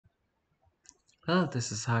Hello,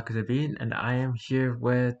 this is Bean, and I am here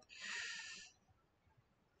with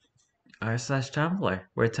r/Tumblr.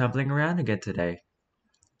 We're tumbling around again today.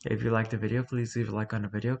 If you liked the video, please leave a like on the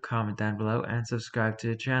video, comment down below, and subscribe to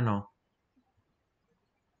the channel.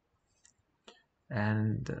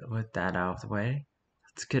 And with that out of the way,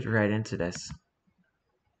 let's get right into this.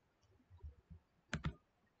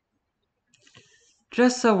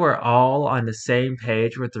 Just so we're all on the same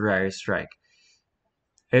page with the writer's strike.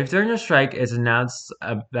 If during a strike is announced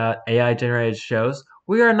about AI-generated shows,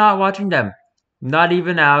 we are not watching them. Not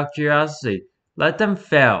even out of curiosity. Let them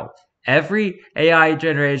fail. Every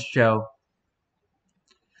AI-generated show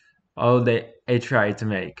they try to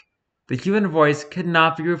make. The human voice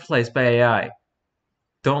cannot be replaced by AI.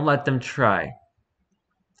 Don't let them try.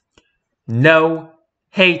 No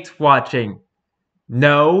hate watching.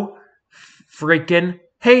 No freaking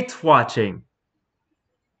hate watching.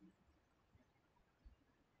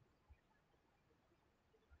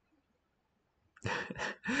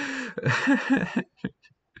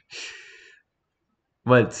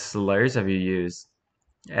 What slurs have you used?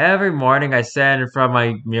 Every morning I stand in front of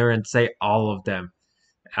my mirror and say all of them.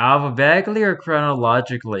 Alphabetically or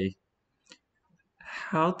chronologically?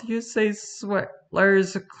 How do you say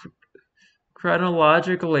slurs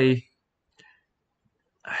chronologically?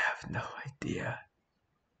 I have no idea.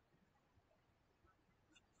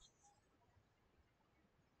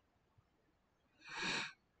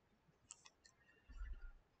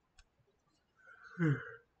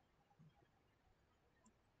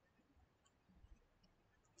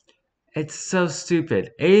 It's so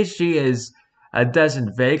stupid. ADHD is a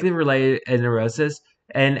dozen vaguely related neurosis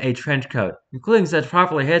and a trench coat, including such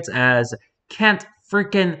popular hits as can't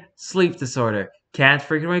freaking sleep disorder, can't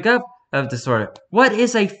freaking wake up of disorder. What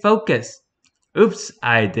is a focus? Oops,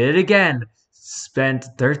 I did it again. Spent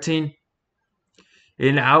 13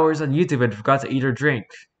 hours on YouTube and forgot to eat or drink.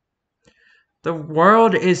 The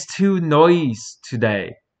world is too noisy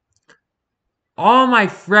today. All my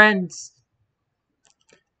friends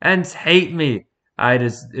and hate me. I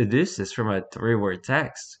just deduced this from a 3-word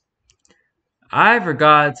text. I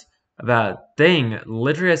forgot about thing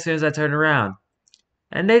literally as soon as I turned around.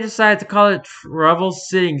 And they decided to call it trouble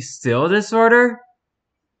sitting still disorder?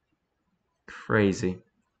 Crazy.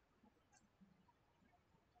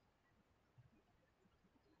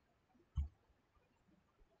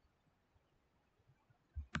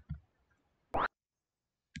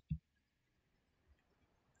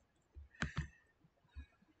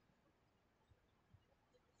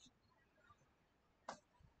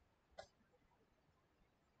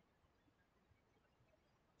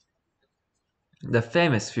 The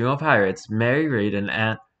famous female pirates, Mary Read and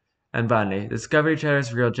Anne Bonny, discovered each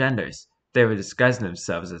other's real genders. They were disguising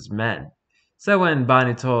themselves as men. So when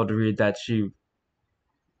Bonny told Read that she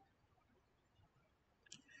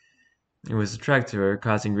was attracted to her,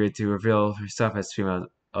 causing Read to reveal herself as female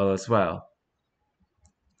as well.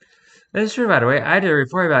 That's true, by the way. I did a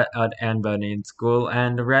report about Anne Bonny in school,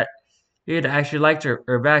 and Read actually liked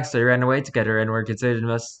her back, so they ran away together and were considered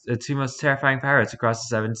the two most terrifying pirates across the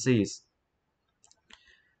 7 seas.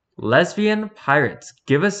 Lesbian pirates.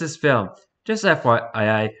 Give us this film. Just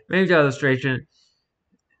FYI, many of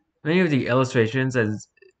the illustrations and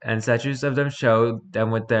statues of them show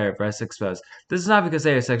them with their breasts exposed. This is not because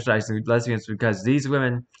they are sexualizing lesbians, because these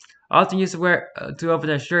women often used to open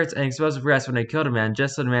their shirts and expose their breasts when they killed a man,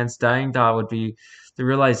 just so the man's dying thought would be the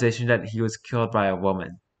realization that he was killed by a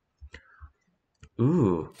woman.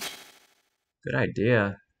 Ooh, good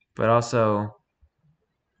idea. But also,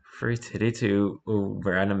 free titty to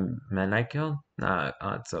random men I killed?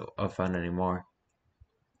 Not so fun anymore.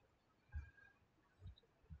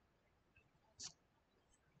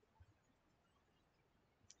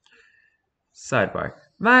 Sidebar.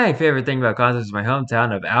 My favorite thing about concerts in my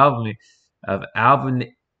hometown of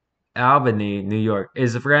Albany, New York,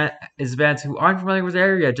 is bands who aren't familiar with the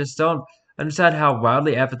area just don't understand how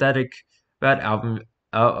wildly apathetic about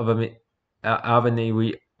Albany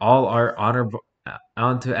we all are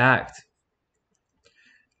on to act.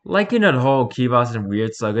 Like the whole keyboss and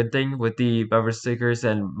weird slogan thing with the bumper stickers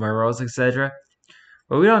and murals, etc.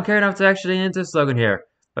 But we don't care enough to actually into the slogan here.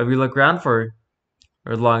 But if you look around for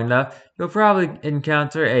long enough, you'll probably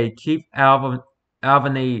encounter a Keep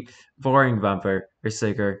Albany boring bumper or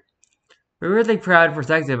sticker. We're really proud and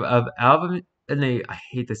protective of Albany, I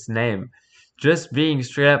hate this name, just being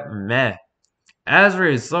straight up meh. As a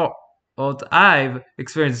result, I've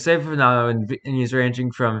experienced the same phenomenon in venues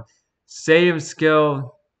ranging from stadium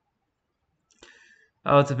skill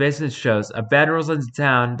to basement shows. A band rolls into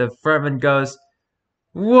town, the frontman goes,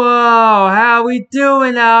 "Whoa, how we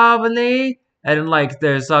doing, Albany?" And then, like,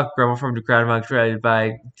 there's soft grumble from the crowd among created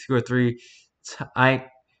by two or three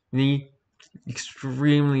tiny,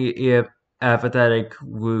 extremely apathetic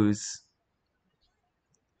woos.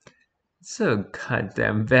 So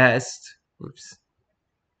goddamn best. Oops.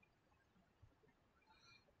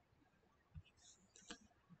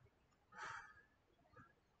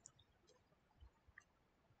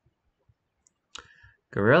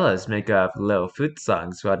 Gorillas make up little food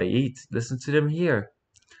songs while they eat. Listen to them here.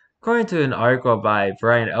 According to an article by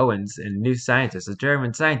Brian Owens in New Scientist, a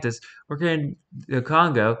German scientist working in the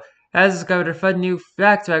Congo has discovered a fun new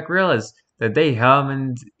fact about gorillas that they hum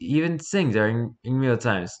and even sing during in meal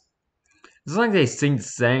times. It's like they sing the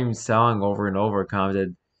same song over and over,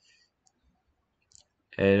 commented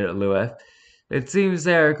Lewis. It seems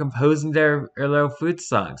they're composing their little food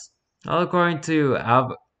songs. All according to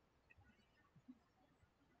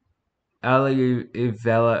Ali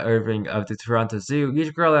Ivella Irving of the Toronto Zoo,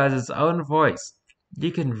 each gorilla has its own voice.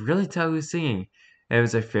 You can really tell who's singing. If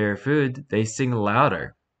it's their favorite food, they sing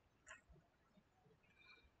louder.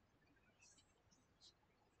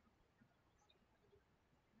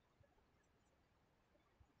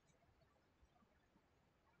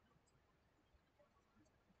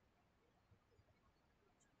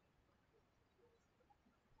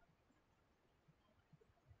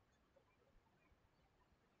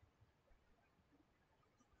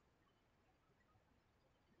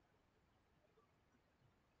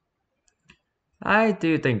 I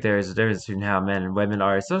do think there is a difference between how men and women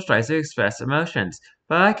are socialized to express emotions,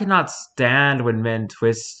 but I cannot stand when men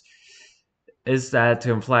twist is that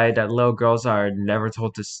to imply that little girls are never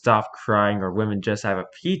told to stop crying or women just have a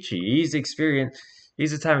peachy, easy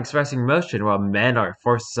time expressing emotion while men are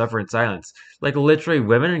forced to suffer in silence. Like literally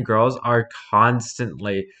women and girls are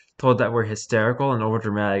constantly told that we're hysterical and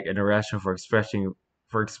overdramatic and irrational for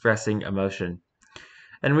expressing emotion.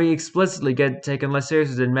 And we explicitly get taken less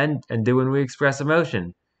seriously than men and do when we express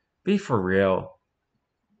emotion. Be for real.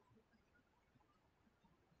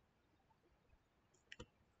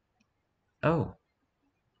 Oh,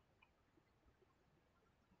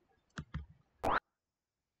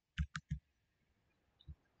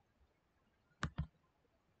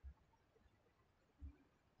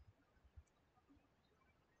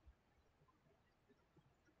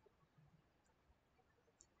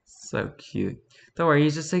 so cute. Don't worry,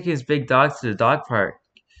 he's just taking his big dogs to the dog park.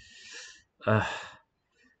 Ugh.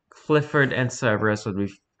 Clifford and Cerberus would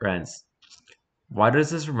be friends. Why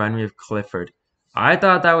does this remind me of Clifford? I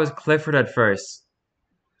thought that was Clifford at first.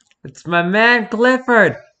 It's my man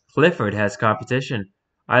Clifford! Clifford has competition.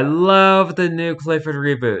 I love the new Clifford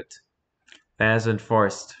reboot. Fans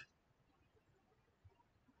enforced.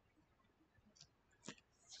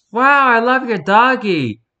 Wow, I love your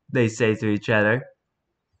doggy, they say to each other.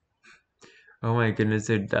 Oh my goodness,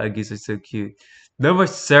 their doggies are so cute. No more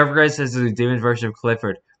Cerberus as the demon version of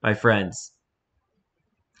Clifford, my friends.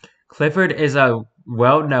 Clifford is a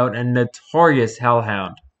well known and notorious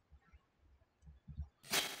hellhound.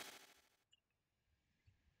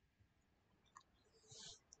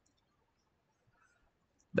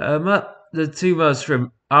 The two most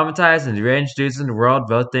traumatized and deranged dudes in the world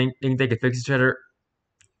both think they could fix each other,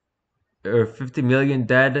 or 50 million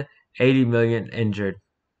dead, 80 million injured.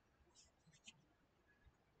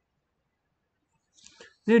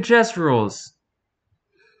 New chess rules.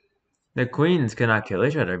 The queens cannot kill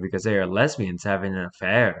each other because they are lesbians having an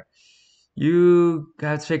affair. You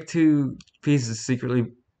have to pick two pieces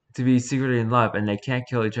secretly to be secretly in love, and they can't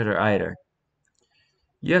kill each other either.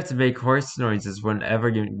 You have to make horse noises whenever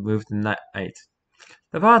you move the knight.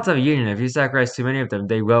 The pawns have a union. If you sacrifice too many of them,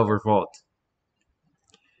 they will revolt.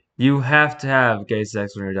 You have to have gay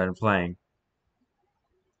sex when you're done playing.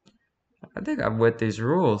 I think I'm with these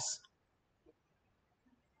rules.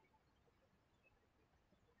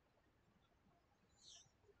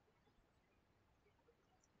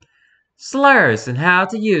 Slurs and how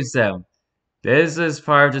to use them. This is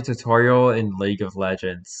part of the tutorial in League of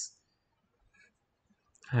Legends.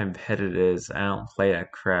 I bet it is. I don't play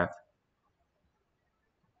that crap.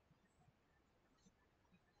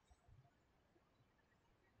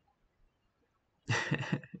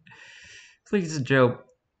 Please Joe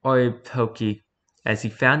Oi Pokey. As he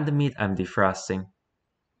found the meat I'm defrosting.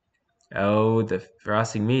 Oh, the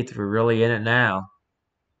frosting meat. We're really in it now.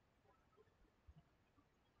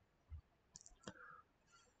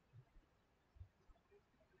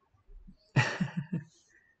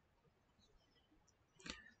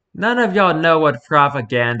 None of y'all know what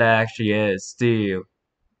propaganda actually is, do you?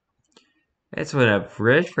 It's when a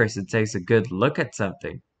British person takes a good look at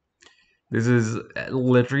something. This is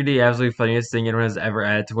literally the absolutely funniest thing anyone has ever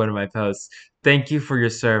added to one of my posts. Thank you for your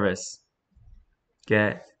service.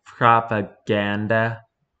 get propaganda.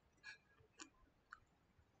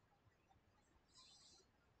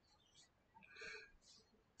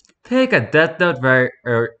 Pick a Death Note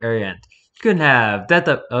variant. You can have Death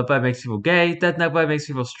Note but makes people gay, Death Note but makes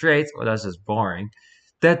people straight, well that's just boring.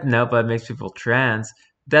 Death Note but makes people trans,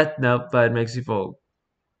 Death Note but makes people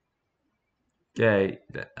gay.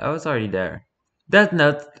 I was already there. Death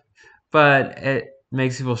Note but it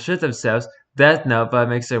makes people shit themselves. Death Note but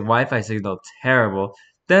makes their Wi-Fi signal terrible.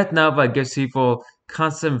 Death Note but gives people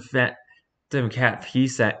constant phantom cat pee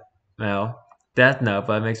smell. Death Note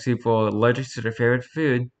but makes people allergic to their favorite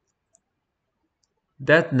food.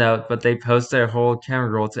 Death Note, but they post their whole camera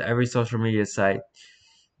roll to every social media site.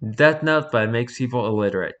 Death Note, but it makes people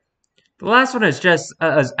illiterate. The last one is just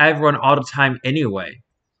as everyone all the time anyway.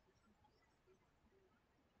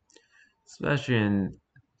 Especially in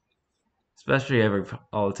especially every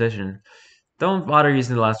politician. Don't bother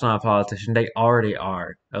using the last one on a politician. They already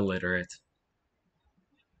are illiterate.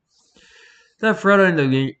 The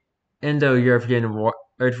Proto-Indo-European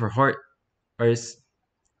word for horse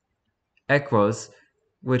equos,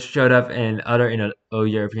 which showed up in other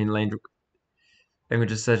Indo-European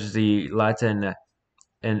languages such as the Latin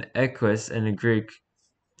and equus and the Greek.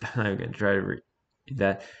 I'm not going to try to read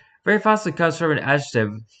that. Very possibly comes from an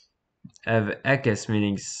adjective of ekis,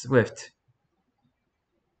 meaning swift.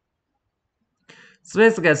 So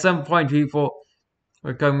basically, at some point, people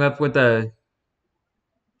were coming up with a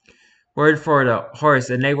word for the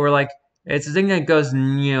horse, and they were like, it's a thing that goes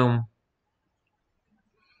nyum.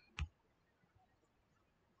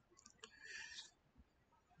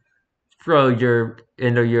 Pro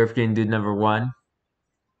Indo-European dude number one.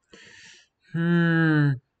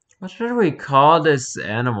 What should we call this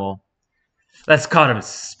animal? Let's call them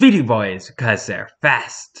Speedy Boys because they're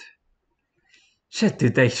fast. Shit,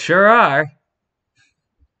 dude, they sure are.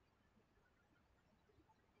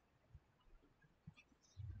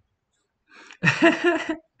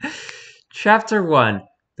 Chapter 1.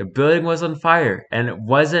 The building was on fire, and it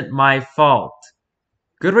wasn't my fault.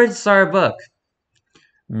 Good way to start a book.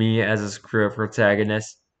 Me as a screw up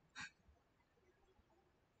protagonist.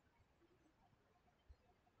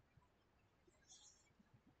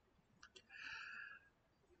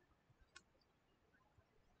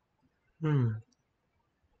 Hmm.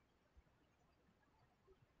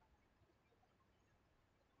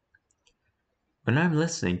 When I'm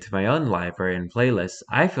listening to my own library and playlists,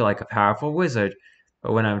 I feel like a powerful wizard.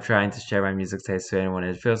 But when I'm trying to share my music taste to anyone,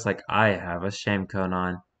 it feels like I have a shame cone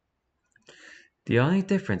on. The only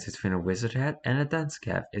difference between a wizard hat and a dunce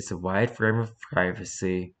cap is the wide frame of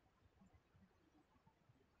privacy.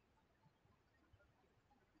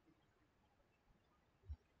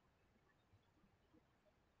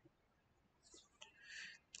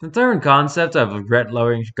 The term concept of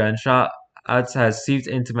red-lowering gunshots has seeped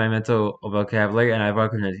into my mental vocabulary, and I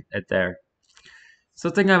welcome it there.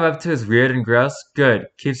 Something I'm up to is weird and gross. Good.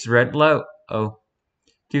 Keeps rent low. Oh.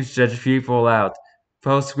 Keeps judging people out.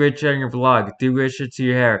 Post weird shit on your blog. Do weird shit to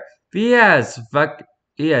your hair. Be as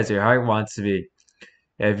your heart wants to be.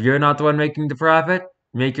 If you're not the one making the profit,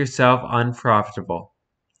 make yourself unprofitable.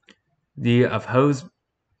 The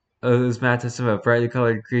osmotism of brightly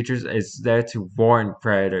colored creatures is there to warn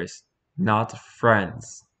predators, not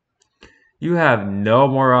friends. You have no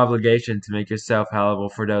more obligation to make yourself palatable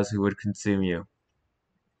for those who would consume you.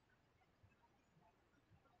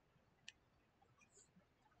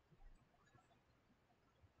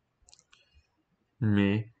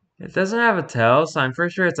 Me. It doesn't have a tail, so I'm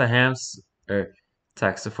pretty sure it's a hamster.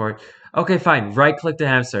 Tech support. Okay, fine. Right click the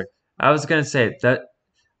hamster. I was gonna say that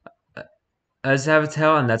does have a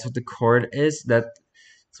tail, and that's what the cord is. That's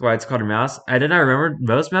why it's called a mouse. I did not remember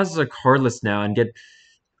most mouses are cordless now and get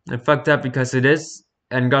fucked up because it is,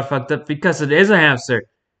 and got fucked up because it is a hamster.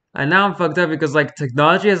 And now I'm fucked up because like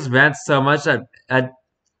technology has advanced so much that at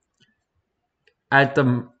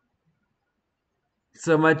the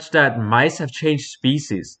so much that mice have changed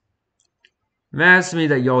species. Matters to me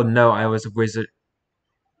that y'all know I was a wizard.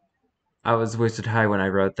 I was wizard high when I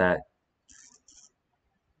wrote that.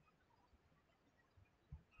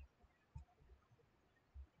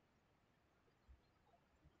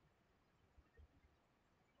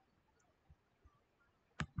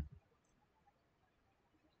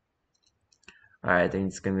 Alright, I think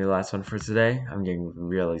it's gonna be the last one for today. I'm getting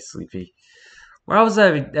really sleepy. Where was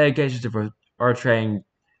that dedication to portraying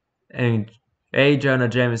and A. Jonah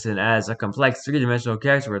Jameson as a complex three-dimensional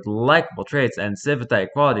character with likable traits and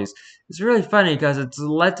sympathetic qualities? It's really funny because it's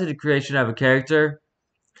led to the creation of a character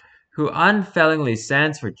who unfailingly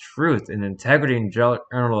stands for truth and integrity in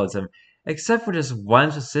journalism, except for this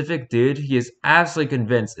one specific dude he is absolutely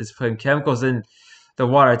convinced is putting chemicals in the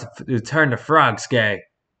water to turn the frogs gay.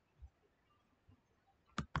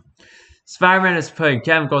 Spider-Man is putting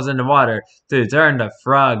chemicals in the water to turn the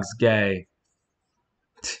frogs gay.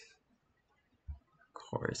 Of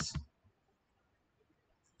course.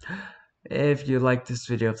 If you like this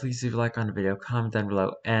video, please leave a like on the video, comment down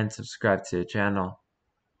below, and subscribe to the channel.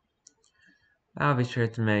 I'll be sure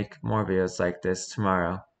to make more videos like this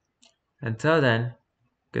tomorrow. Until then,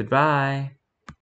 goodbye.